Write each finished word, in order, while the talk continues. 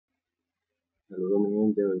Saludos mi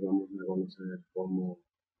gente, hoy vamos a conocer cómo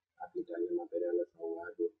aplicarle materiales a un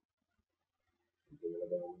árbol. Lo primero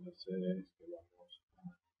que vamos a hacer es que vamos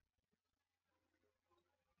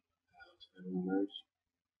a hacer un merge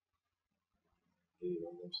y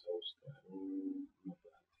vamos a buscar una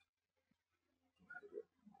planta, un árbol.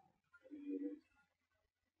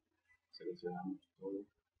 Seleccionamos todos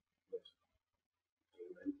los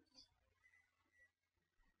elementos.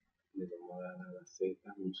 Le vamos a dar a la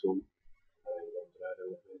Z un zoom para encontrar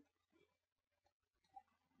el objeto.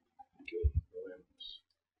 Aquí lo vemos.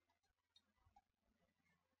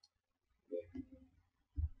 Bien,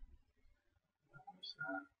 vamos a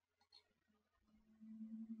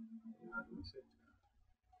tomar una Z.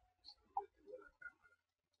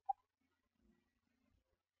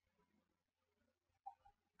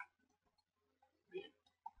 Bien,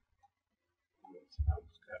 vamos a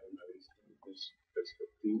buscar una vista en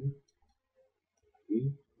perspectiva. Y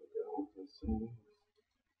lo que vamos a hacer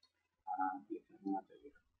es aplicar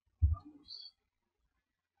material.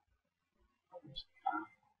 Vamos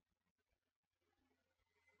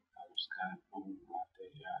a buscar un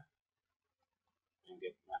material en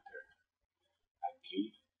Get Material. Aquí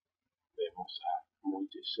vemos a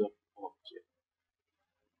Multi-Sub Object.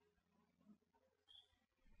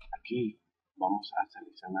 Aquí vamos a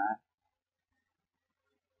seleccionar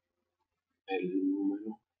el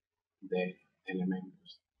número de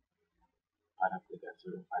elementos para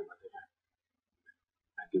aplicárselo al material.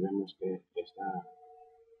 Aquí vemos que esta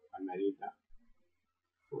palmerita,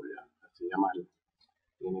 por así llamarlo,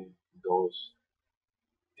 tiene dos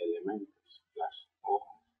elementos, las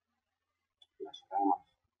hojas, las ramas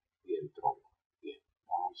y el tronco. Bien,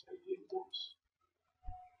 vamos a elegir dos.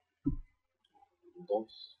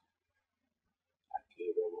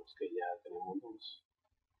 Aquí vemos que ya tenemos dos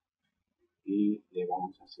y le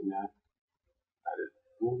vamos a asignar al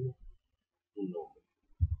uno un nombre,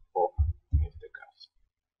 hoja en este caso.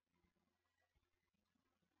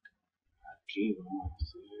 Aquí vamos a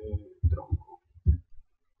hacer el tronco,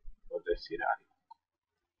 por decir algo.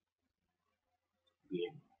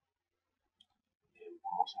 Bien,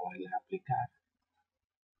 vamos a darle a aplicar.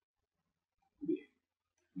 Bien,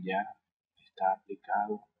 ya está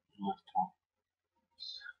aplicado nuestro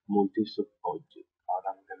multi-sub object.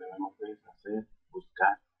 Ahora lo que debemos de hacer es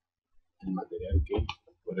buscar el material que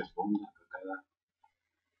corresponda a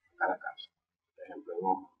cada caso. Por ejemplo,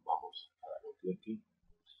 vamos a dar un clic aquí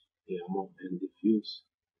y vamos en diffuse.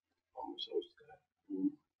 Vamos a buscar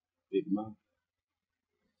un bitmap.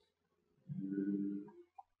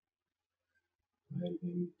 El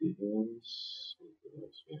 22,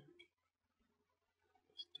 bien.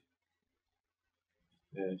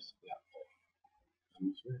 Este es la hoja.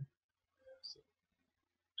 Vamos a ver. Así.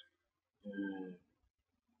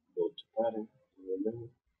 Go to parent.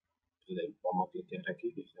 Le vamos a clicar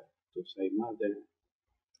aquí, quizá to save matter.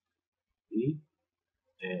 Y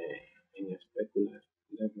en specular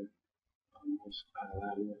level vamos a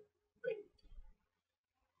darle 20.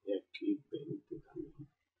 Y aquí 20 también.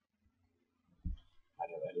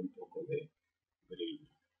 Para dar un poco de brillo.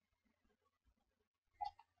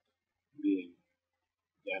 Bien,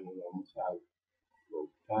 ya nos vamos a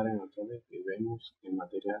voltar en otra vez y vemos que el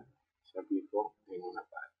material se aplicó en una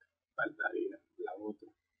parte. Faltaría la otra,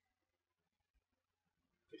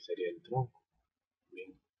 que sería el tronco.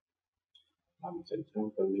 Bien, vamos al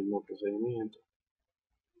tronco, el mismo procedimiento.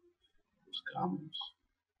 Buscamos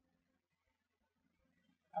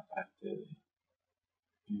la parte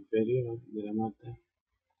inferior de la mata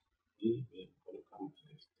y bien, colocamos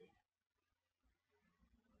este.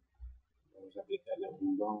 Vamos a aplicarle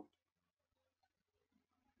un bond.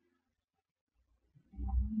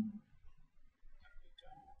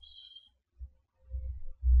 Aplicamos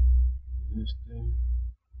este.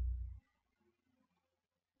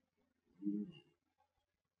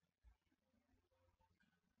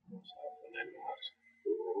 Vamos a ponerlo más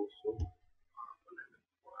duroso. Vamos a ponerle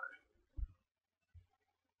 40.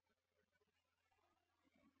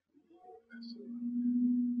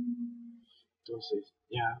 Entonces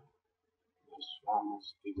ya nos vamos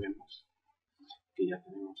y vemos que ya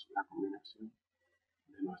tenemos la combinación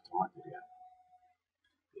de nuestro material.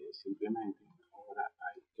 Simplemente ahora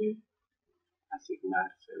hay que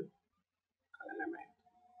asignárselo a cada elemento.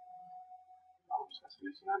 Vamos a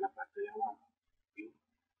seleccionar la parte de abajo y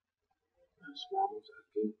nos vamos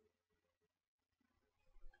aquí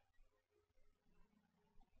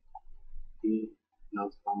y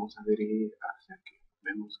nos vamos a dirigir hacia aquí.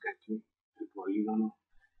 Vemos que aquí el polígono,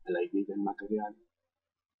 el ID del material,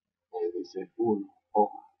 dice 1,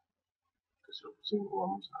 hoja, que se lo pusimos.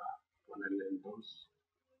 Vamos a ponerle el 2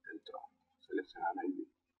 del tronco, seleccionar ID.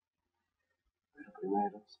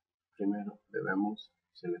 primero debemos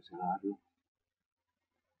seleccionarlo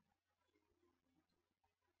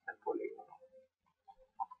el polígono.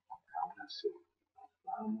 Ahora sí,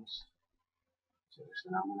 vamos,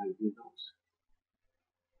 seleccionamos el ID2.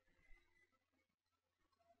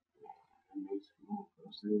 El mismo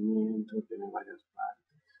procedimiento tiene varias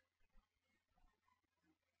partes.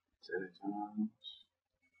 Seleccionamos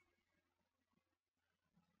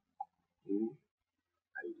y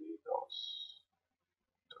ID2.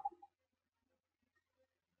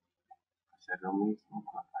 Hacer lo mismo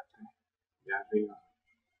con la parte de arriba.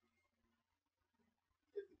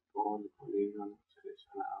 El polígono,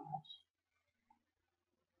 seleccionamos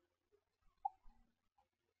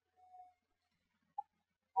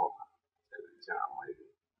hoja, seleccionamos ID.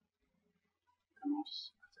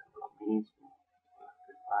 Vamos a hacer lo mismo con las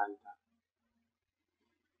que falta.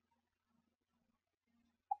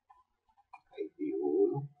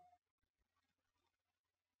 ID1,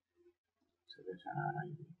 seleccionar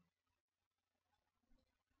ID.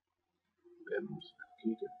 Vemos aquí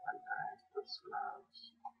que faltan estos lados.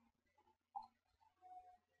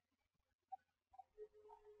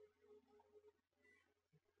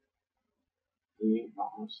 Y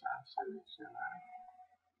vamos a seleccionar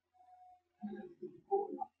el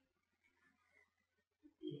ID1.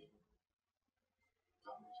 Bien,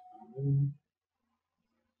 vamos a ver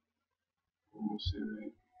cómo se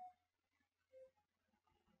ve.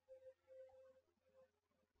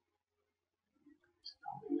 Está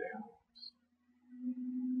muy lejos.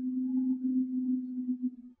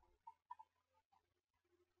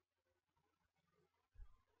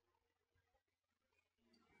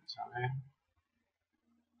 Vamos a ver.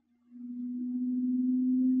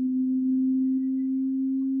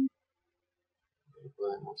 Ahí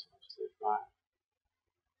podemos observar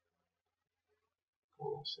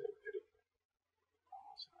cómo se ve.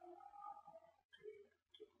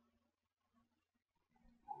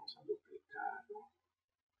 Vamos a duplicarlo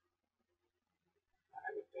para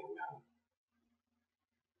que tengan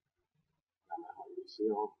la mejor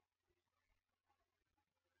visión.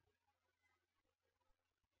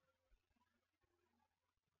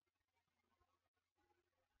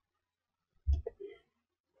 Bien,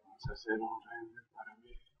 vamos a hacer un render para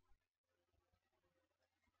ver.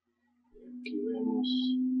 Y aquí vemos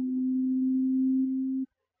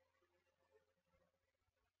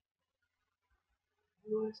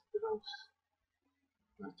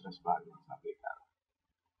nuestras palmas aplicadas.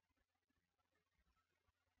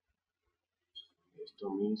 Este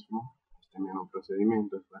mismo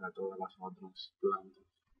procedimiento es para todas las otras plantas.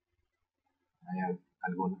 Hay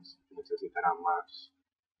algunas que necesitarán más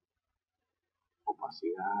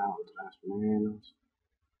opacidad, otras menos.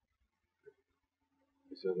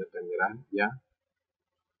 Eso dependerá ya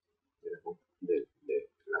de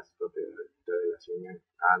las propiedades de la señal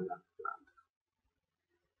a la